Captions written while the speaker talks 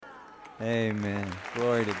Amen.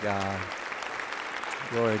 Glory to God.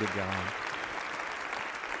 Glory to God.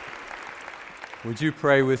 Would you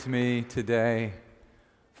pray with me today?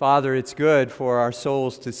 Father, it's good for our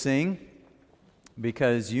souls to sing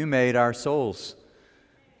because you made our souls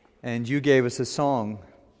and you gave us a song.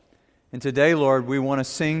 And today, Lord, we want to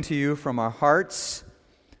sing to you from our hearts,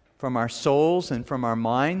 from our souls, and from our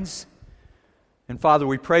minds. And Father,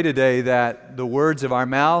 we pray today that the words of our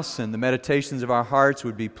mouths and the meditations of our hearts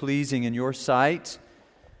would be pleasing in your sight,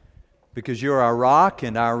 because you're our rock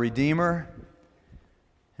and our Redeemer.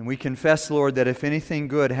 And we confess, Lord, that if anything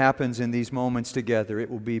good happens in these moments together,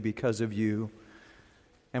 it will be because of you.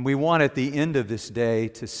 And we want at the end of this day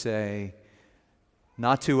to say,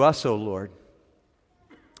 not to us, O Lord,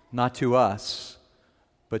 not to us,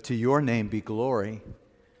 but to your name be glory,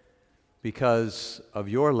 because of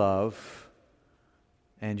your love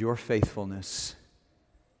and your faithfulness.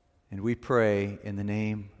 And we pray in the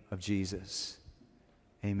name of Jesus.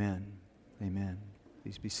 Amen. Amen.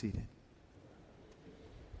 Please be seated.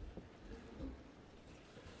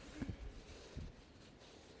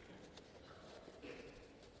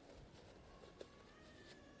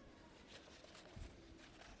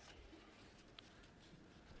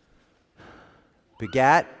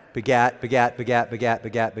 Begat.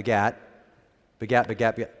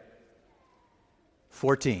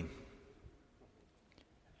 14.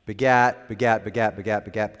 Begat.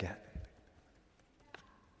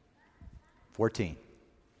 14.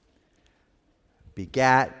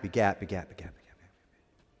 Begat.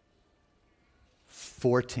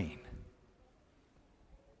 14.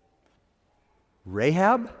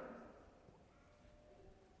 Rahab?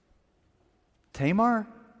 Tamar?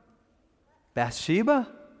 Bathsheba?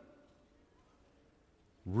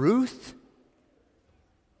 Ruth?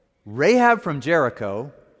 Rahab from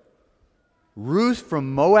Jericho, Ruth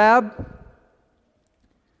from Moab.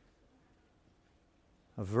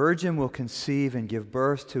 A virgin will conceive and give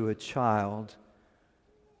birth to a child,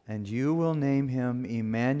 and you will name him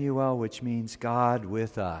Emmanuel, which means God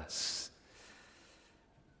with us.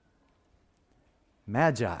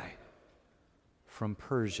 Magi from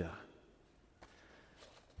Persia.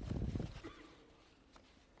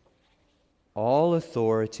 All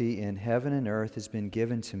authority in heaven and earth has been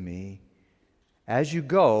given to me. As you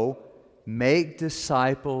go, make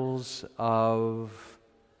disciples of...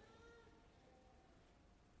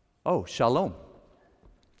 Shalom.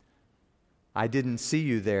 I didn't see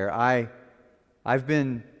you there. I've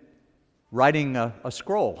been writing a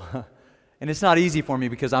scroll. And it's not easy for me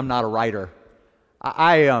because I'm not a writer.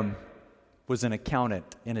 I was an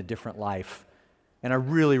accountant in a different life. And I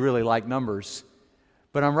really, really like numbers.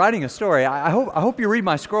 But I'm writing a story. I hope you read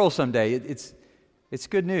my scroll someday. It's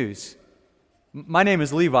good news. My name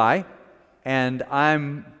is Levi, and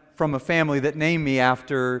I'm from a family that named me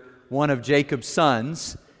after one of Jacob's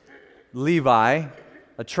sons, Levi,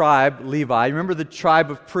 a tribe, Levi. Remember the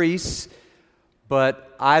tribe of priests?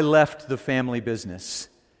 But I left the family business.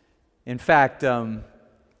 In fact,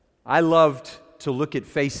 I loved to look at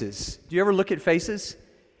faces. Do you ever look at faces?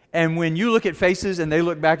 And when you look at faces and they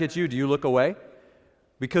look back at you, do you look away?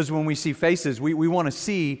 Because when we see faces, we want to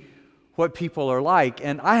see what people are like.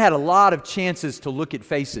 And I had a lot of chances to look at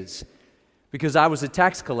faces because I was a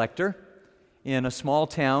tax collector in a small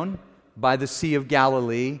town by the Sea of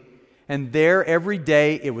Galilee. And there every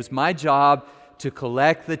day it was my job to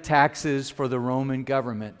collect the taxes for the Roman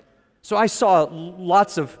government. So I saw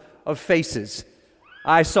lots of faces.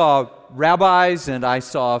 I saw rabbis and I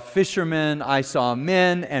saw fishermen. I saw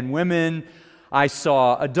men and women. I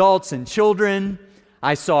saw adults and children.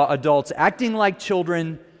 I saw adults acting like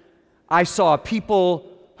children. I saw people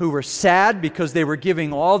who were sad because they were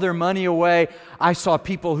giving all their money away. I saw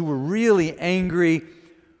people who were really angry.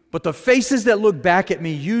 But the faces that looked back at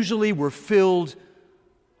me usually were filled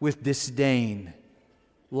with disdain.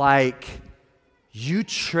 Like, you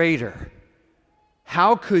traitor.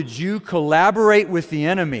 How could you collaborate with the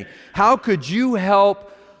enemy? How could you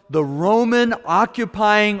help the Roman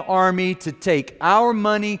occupying army to take our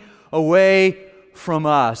money away from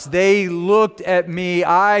us? They looked at me.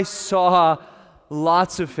 I saw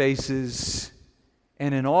lots of faces.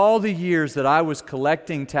 And in all the years that I was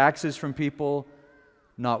collecting taxes from people,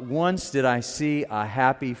 not once did I see a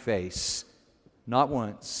happy face. Not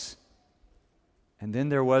once. And then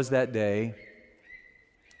there was that day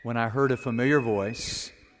when I heard a familiar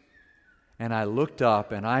voice, and I looked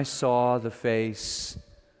up and I saw the face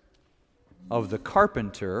of the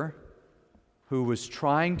carpenter who was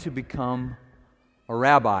trying to become a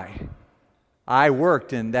rabbi. I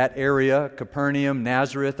worked in that area, Capernaum,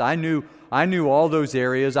 Nazareth. I knew all those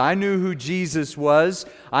areas. I knew who Jesus was.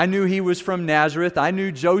 I knew He was from Nazareth. I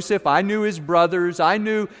knew Joseph. I knew his brothers. I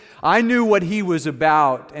knew what he was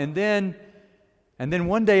about. And then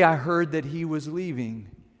one day I heard that he was leaving.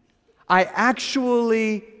 I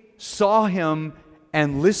actually saw him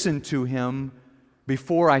and listened to him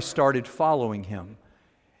before I started following him.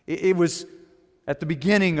 It was at the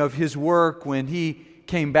beginning of his work when he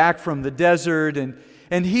came back from the desert,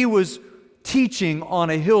 and he was teaching on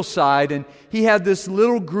a hillside, and he had this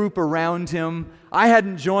little group around him. I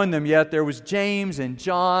hadn't joined them yet. There was James and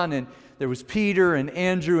John, and there was Peter and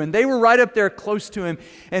Andrew, and they were right up there close to him,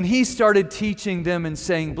 and he started teaching them and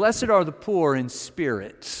saying, "Blessed are the poor in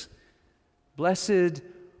spirit. Blessed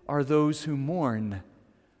are those who mourn.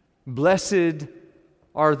 Blessed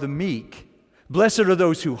are the meek. Blessed are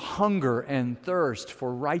those who hunger and thirst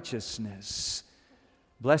for righteousness.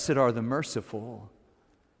 Blessed are the merciful.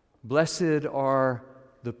 Blessed are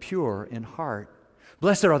the pure in heart.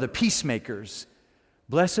 Blessed are the peacemakers.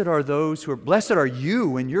 Blessed are you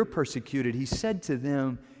when you're persecuted." He said to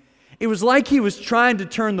them, it was like he was trying to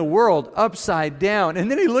turn the world upside down.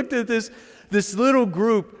 And then he looked at this little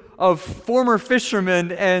group of former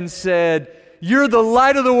fishermen and said, "You're the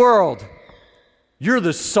light of the world. You're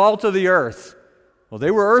the salt of the earth." Well,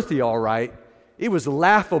 they were earthy, all right. It was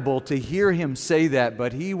laughable to hear him say that,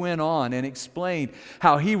 but he went on and explained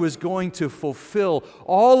how he was going to fulfill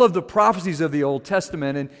all of the prophecies of the Old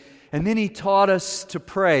Testament. And then he taught us to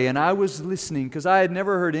pray, and I was listening because I had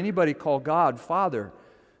never heard anybody call God Father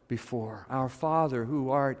before. "Our Father who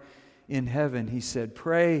art in heaven," he said,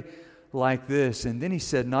 "pray like this." And then he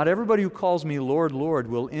said, "Not everybody who calls me Lord, Lord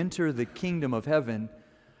will enter the kingdom of heaven."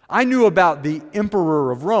 I knew about the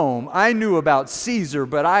emperor of Rome. I knew about Caesar,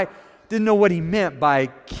 but I didn't know what he meant by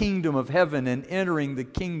kingdom of heaven and entering the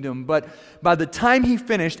kingdom. But by the time he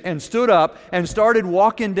finished and stood up and started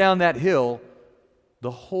walking down that hill,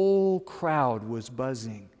 the whole crowd was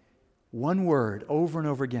buzzing. One word over and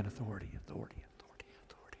over again: authority, authority, authority,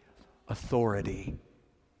 authority, authority.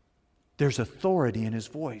 There's authority in his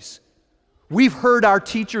voice. We've heard our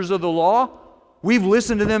teachers of the law. We've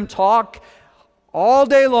listened to them talk all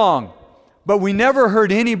day long. But we never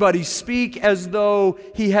heard anybody speak as though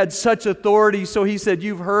he had such authority. So he said,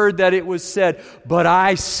 "You've heard that it was said, but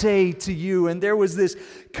I say to you." And there was this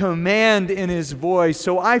command in his voice.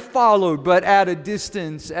 So I followed, but at a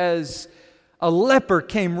distance, as a leper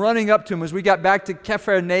came running up to him as we got back to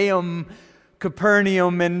Capernaum,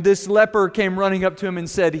 and this leper came running up to him and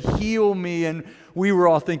said, "Heal me." And we were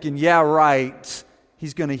all thinking, yeah, right,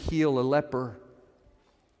 he's going to heal a leper.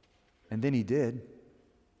 And then he did.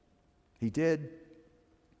 He did.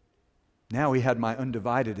 Now he had my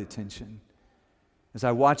undivided attention. As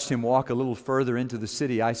I watched him walk a little further into the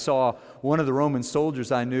city, I saw one of the Roman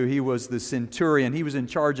soldiers I knew. He was the centurion. He was in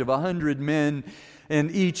charge of 100 men. In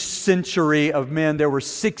each century of men, there were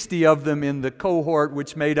 60 of them in the cohort,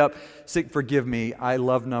 which made up, forgive me, I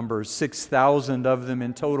love numbers, 6,000 of them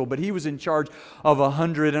in total. But he was in charge of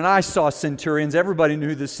 100, and I saw centurions. Everybody knew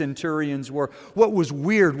who the centurions were. What was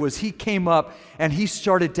weird was he came up and he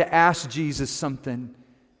started to ask Jesus something.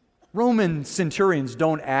 Roman centurions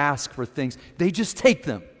don't ask for things. They just take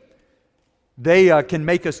them. They can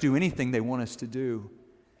make us do anything they want us to do.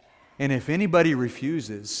 And if anybody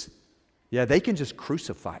refuses, they can just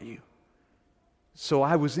crucify you. So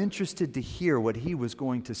I was interested to hear what he was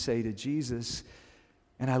going to say to Jesus.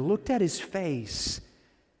 And I looked at his face,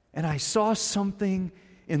 and I saw something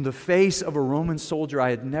in the face of a Roman soldier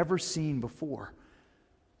I had never seen before.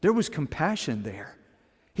 There was compassion there.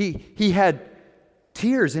 He had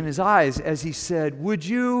tears in his eyes as he said, "Would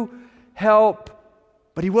you help?"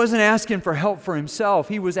 But he wasn't asking for help for himself.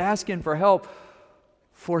 He was asking for help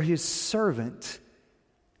for his servant.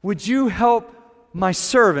 "Would you help my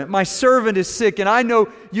servant? My servant is sick, and I know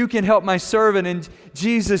you can help my servant." And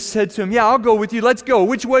Jesus said to him, "Yeah, I'll go with you. Let's go.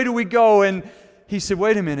 Which way do we go?" And he said,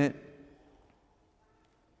 "Wait a minute.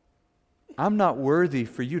 I'm not worthy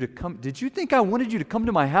for you to come. Did you think I wanted you to come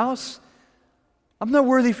to my house? I'm not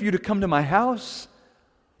worthy for you to come to my house.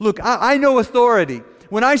 Look, I know authority.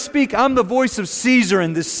 When I speak, I'm the voice of Caesar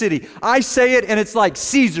in this city. I say it, and it's like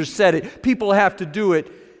Caesar said it. People have to do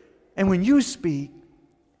it. And when you speak,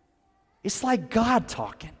 it's like God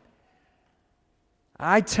talking.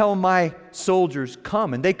 I tell my soldiers,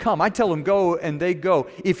 come, and they come. I tell them, go, and they go.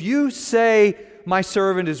 If you say, my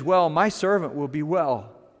servant is well, my servant will be well."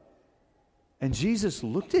 And Jesus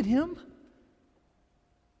looked at him.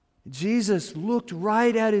 Jesus looked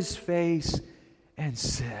right at his face and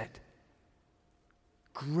said,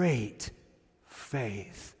 "Great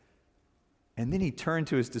faith." And then he turned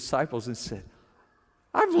to his disciples and said,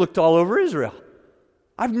 I've looked all over Israel.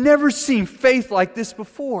 I've never seen faith like this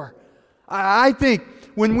before. I think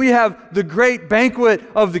when we have the great banquet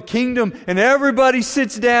of the kingdom and everybody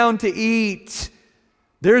sits down to eat,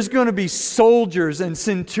 there's going to be soldiers and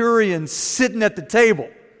centurions sitting at the table.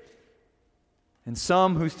 And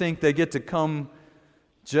some who think they get to come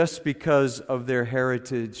just because of their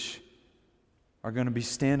heritage are going to be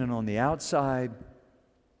standing on the outside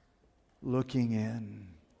looking in.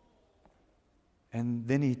 And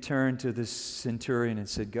then he turned to the centurion and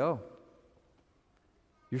said, "Go.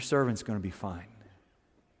 Your servant's going to be fine."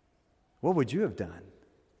 What would you have done?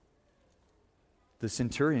 The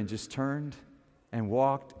centurion just turned and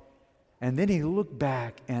walked, and then he looked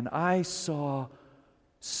back, and I saw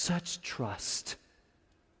such trust,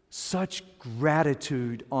 such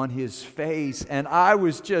gratitude on his face, and I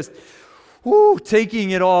was just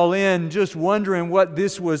taking it all in, just wondering what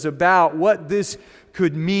this was about, what this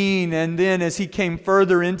could mean. And then as he came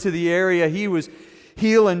further into the area, he was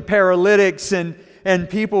healing paralytics, and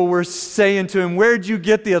people were saying to him, "Where'd you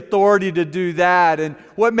get the authority to do that? And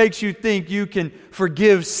what makes you think you can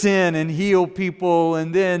forgive sin and heal people?"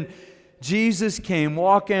 And then Jesus came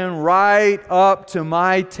walking right up to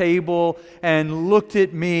my table and looked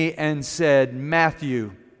at me and said,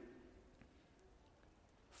 "Matthew,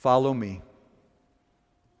 follow me."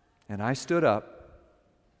 And I stood up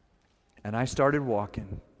and I started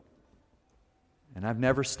walking. And I've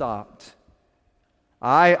never stopped.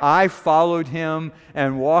 I followed him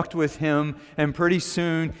and walked with him, and pretty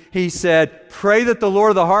soon he said, "Pray that the Lord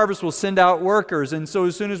of the harvest will send out workers." And so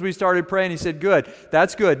as soon as we started praying, he said, "Good,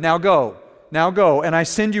 that's good, now go. Now go, and I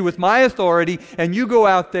send you with my authority, and you go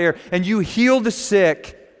out there and you heal the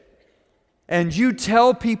sick, and you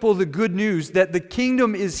tell people the good news that the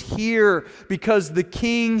kingdom is here because the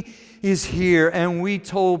King is here." And we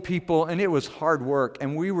told people, and it was hard work,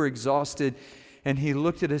 and we were exhausted. And he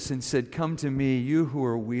looked at us and said, "Come to me, you who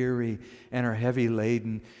are weary and are heavy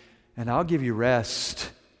laden, and I'll give you rest.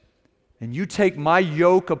 And you take my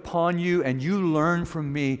yoke upon you, and you learn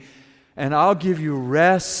from me, and I'll give you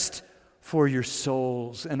rest for your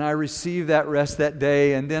souls." And I received that rest that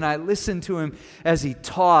day. And then I listened to him as he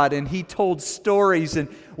taught, and he told stories, and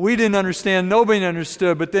we didn't understand, nobody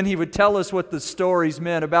understood, but then he would tell us what the stories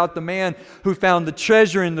meant about the man who found the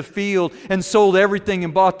treasure in the field and sold everything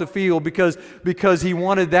and bought the field because he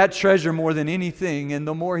wanted that treasure more than anything. And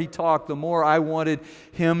the more he talked, the more I wanted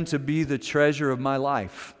him to be the treasure of my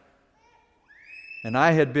life. And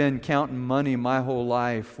I had been counting money my whole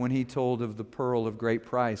life. When he told of the pearl of great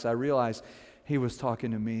price, I realized he was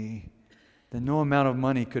talking to me. That no amount of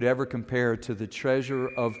money could ever compare to the treasure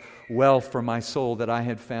of wealth for my soul that I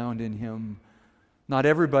had found in him. Not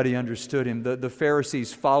everybody understood him. The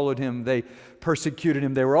Pharisees followed him. They persecuted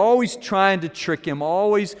him. They were always trying to trick him,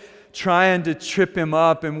 always trying to trip him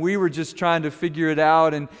up, and we were just trying to figure it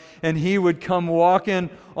out. And he would come walking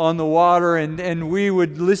on the water, and we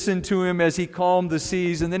would listen to him as he calmed the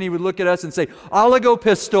seas, and then he would look at us and say, "Oligo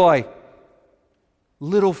pistoi,"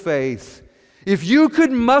 little faith. If you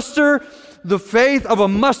could muster the faith of a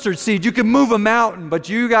mustard seed, you could move a mountain, but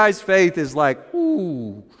you guys' faith is like,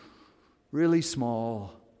 really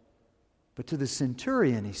small. But to the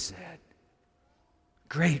centurion, he said,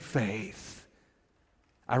 "Great faith."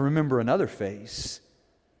 I remember another face,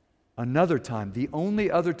 another time, the only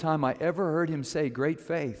other time I ever heard him say great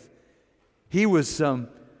faith. He was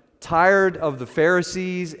tired of the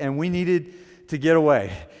Pharisees, and we needed to get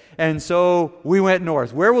away. And so we went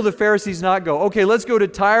north. Where will the Pharisees not go? Okay, let's go to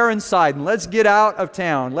Tyre and Sidon. Let's get out of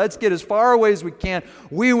town. Let's get as far away as we can.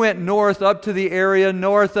 We went north up to the area,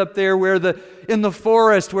 north up there in the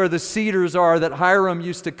forest where the cedars are that Hiram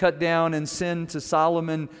used to cut down and send to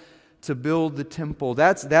Solomon to build the temple.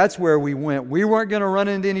 That's where we went. We weren't going to run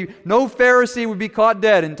into no Pharisee would be caught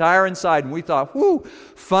dead in Tyre and Sidon. We thought,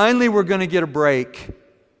 finally we're going to get a break.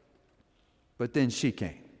 But then she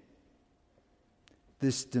came.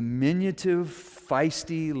 This diminutive,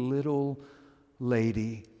 feisty little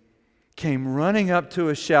lady came running up to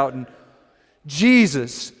us shouting,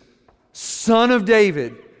 "Jesus, Son of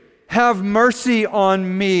David, have mercy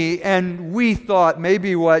on me." And we thought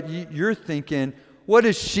maybe what you're thinking, what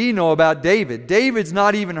does she know about David? David's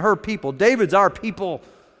not even her people. David's our people.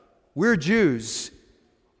 We're Jews.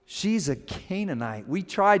 She's a Canaanite. We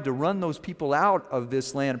tried to run those people out of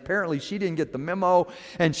this land. Apparently she didn't get the memo,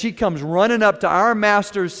 and she comes running up to our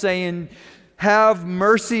master saying, "Have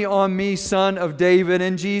mercy on me, Son of David."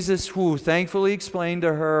 And Jesus, thankfully explained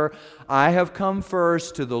to her, "I have come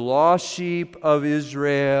first to the lost sheep of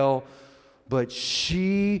Israel." But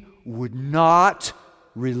she would not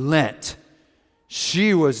relent.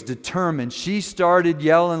 She was determined. She started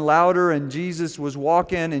yelling louder, and Jesus was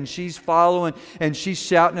walking, and she's following, and she's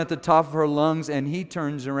shouting at the top of her lungs, and he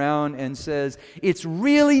turns around and says, "It's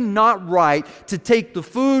really not right to take the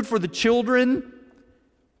food for the children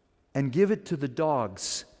and give it to the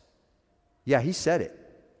dogs." Yeah, he said it.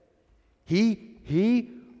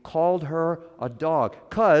 He called her a dog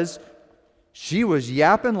because she was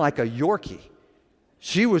yapping like a Yorkie.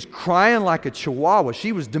 She was crying like a Chihuahua.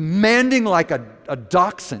 She was demanding like a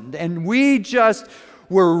dachshund. And we just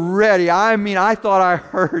were ready. I mean, I thought I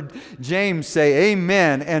heard James say,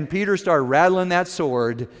 "Amen." And Peter started rattling that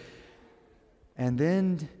sword. And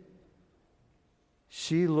then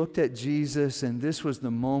she looked at Jesus, and this was the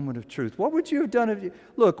moment of truth. What would you have done if you...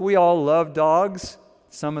 Look, we all love dogs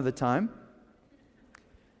some of the time.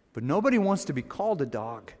 But nobody wants to be called a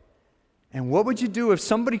dog. And what would you do if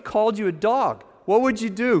somebody called you a dog? What would you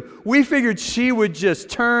do? We figured she would just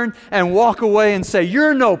turn and walk away and say,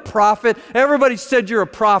 "You're no prophet. Everybody said you're a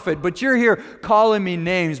prophet, but you're here calling me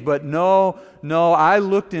names." But no, I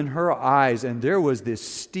looked in her eyes, and there was this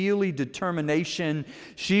steely determination.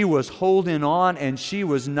 She was holding on, and she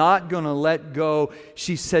was not going to let go.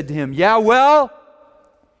 She said to him, "Yeah, well,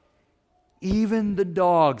 even the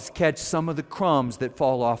dogs catch some of the crumbs that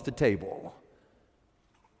fall off the table."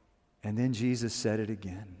 And then Jesus said it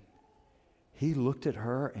again. He looked at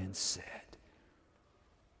her and said,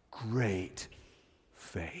 "Great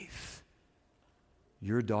faith.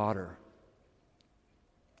 Your daughter,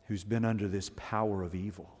 who's been under this power of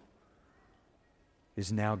evil,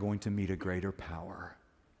 is now going to meet a greater power.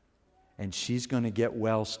 And she's going to get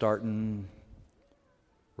well starting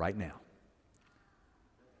right now."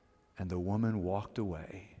 And the woman walked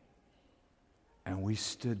away. And we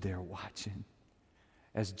stood there watching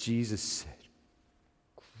as Jesus said,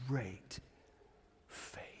 "Great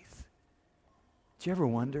faith." Do you ever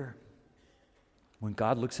wonder, when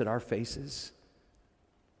God looks at our faces,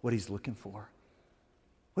 what He's looking for?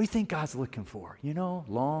 What do you think God's looking for? You know,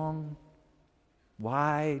 long,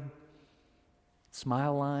 wide,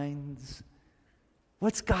 smile lines.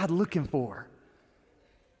 What's God looking for?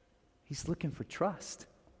 He's looking for trust.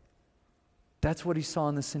 That's what He saw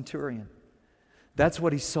in the centurion. That's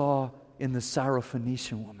what He saw in the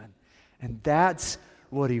Syrophoenician woman. And that's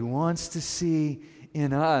what He wants to see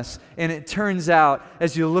in us. And it turns out,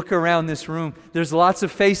 as you look around this room, there's lots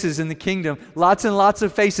of faces in the kingdom, lots and lots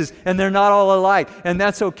of faces, and they're not all alike. And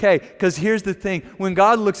that's okay, because here's the thing. When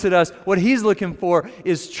God looks at us, what He's looking for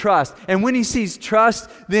is trust. And when He sees trust,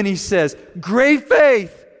 then He says, "Great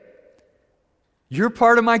faith. You're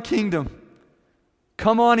part of my kingdom.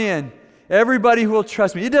 Come on in. Everybody who will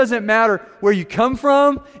trust me." It doesn't matter where you come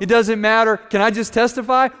from. It doesn't matter, can I just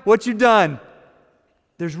testify, what you've done.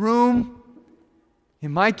 There's room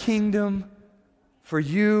in my kingdom for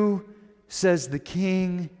you, says the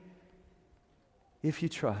King, if you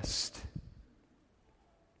trust.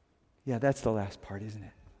 Yeah, that's the last part, isn't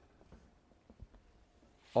it?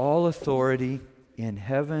 All authority in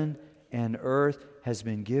heaven and earth has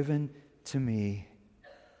been given to me.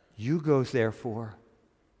 You go, therefore,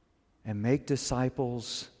 and make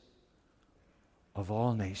disciples of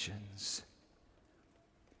all nations,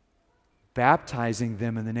 baptizing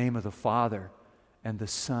them in the name of the Father and the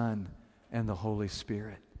Son and the Holy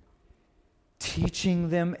Spirit, teaching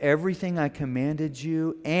them everything I commanded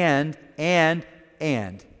you, and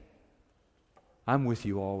I'm with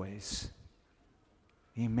you always.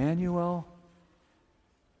 Emmanuel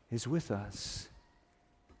is with us.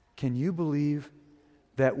 Can you believe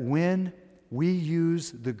that when we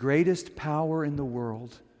use the greatest power in the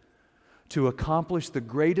world to accomplish the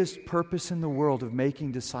greatest purpose in the world of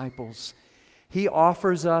making disciples, He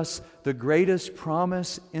offers us the greatest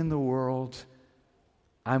promise in the world?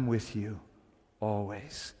 I'm with you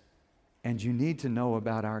always. And you need to know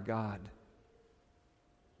about our God,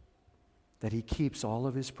 that He keeps all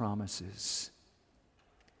of His promises,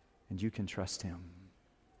 and you can trust Him.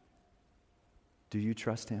 Do you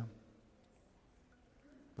trust Him?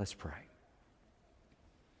 Let's pray.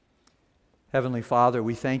 Heavenly Father,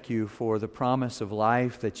 we thank You for the promise of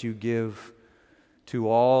life that You give to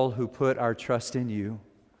all who put our trust in You.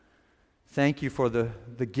 Thank You for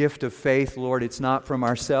the gift of faith, Lord. It's not from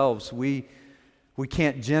ourselves. We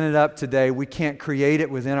can't gin it up today. We can't create it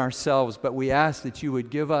within ourselves, but we ask that You would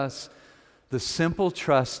give us the simple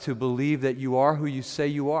trust to believe that You are who You say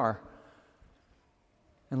You are.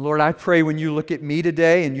 And Lord, I pray when You look at me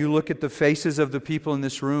today and You look at the faces of the people in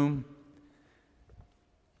this room,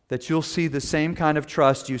 that You'll see the same kind of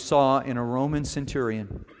trust You saw in a Roman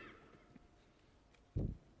centurion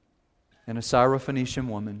and a Syrophoenician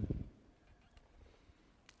woman.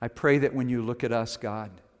 I pray that when You look at us,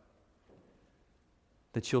 God,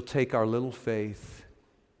 that you'll take our little faith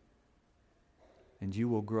and you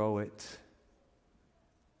will grow it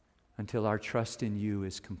until our trust in you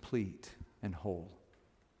is complete and whole.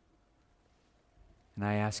 And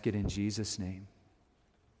I ask it in Jesus' name.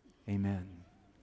 Amen.